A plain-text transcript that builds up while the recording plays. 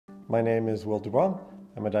My name is Will Dubois.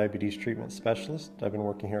 I'm a diabetes treatment specialist. I've been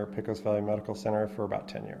working here at Pecos Valley Medical Center for about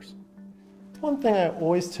 10 years. One thing I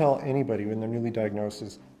always tell anybody when they're newly diagnosed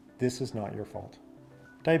is, this is not your fault.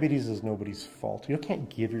 Diabetes is nobody's fault. You can't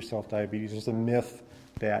give yourself diabetes. There's a myth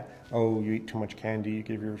that, oh, you eat too much candy, you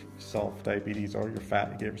give yourself diabetes, or you're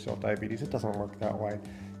fat, you give yourself diabetes. It doesn't work that way.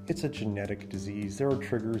 It's a genetic disease. There are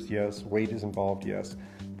triggers, yes. Weight is involved, yes.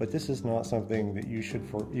 But this is not something that you should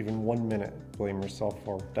for even 1 minute blame yourself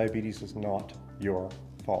for. Diabetes is not your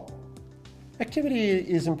fault. Activity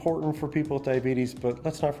is important for people with diabetes, but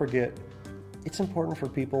let's not forget, it's important for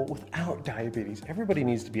people without diabetes. Everybody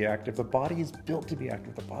needs to be active. The body is built to be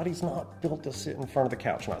active. The body's not built to sit in front of the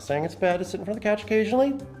couch. I'm not saying it's bad to sit in front of the couch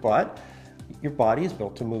occasionally, but your body is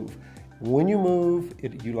built to move. When you move,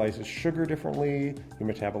 it utilizes sugar differently, you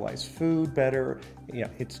metabolize food better. Yeah,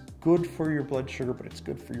 it's good for your blood sugar, but it's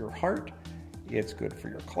good for your heart, it's good for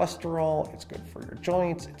your cholesterol, it's good for your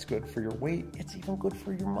joints, it's good for your weight, it's even good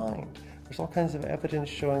for your mind. There's all kinds of evidence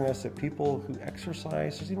showing us that people who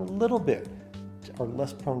exercise just even a little bit are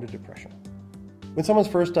less prone to depression. When someone's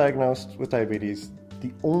first diagnosed with diabetes,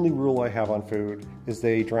 the only rule I have on food is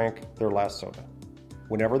they drank their last soda.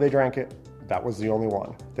 Whenever they drank it, that was the only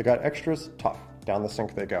one. They got extras, tough, down the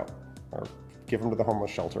sink they go, or give them to the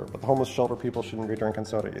homeless shelter. But the homeless shelter people shouldn't be drinking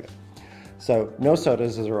soda either. So no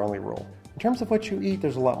sodas is our only rule. In terms of what you eat,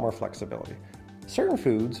 there's a lot more flexibility. Certain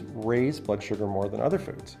foods raise blood sugar more than other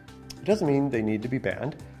foods. It doesn't mean they need to be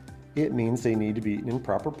banned. It means they need to be eaten in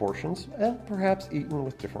proper portions and perhaps eaten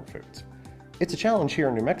with different foods. It's a challenge here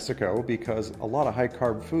in New Mexico because a lot of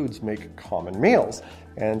high-carb foods make common meals.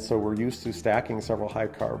 And so we're used to stacking several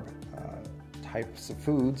high-carb types of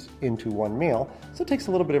foods into one meal. So it takes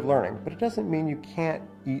a little bit of learning, but it doesn't mean you can't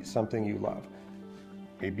eat something you love.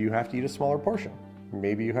 Maybe you have to eat a smaller portion.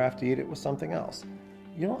 Maybe you have to eat it with something else.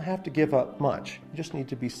 You don't have to give up much. You just need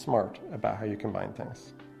to be smart about how you combine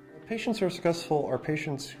things. Patients who are successful are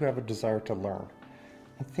patients who have a desire to learn.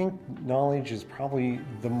 I think knowledge is probably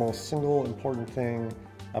the most single important thing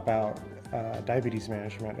about diabetes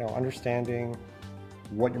management. Understanding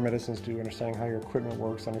what your medicines do, understanding how your equipment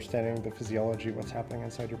works, understanding the physiology, what's happening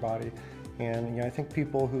inside your body. And I think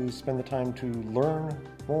people who spend the time to learn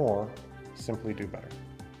more simply do better.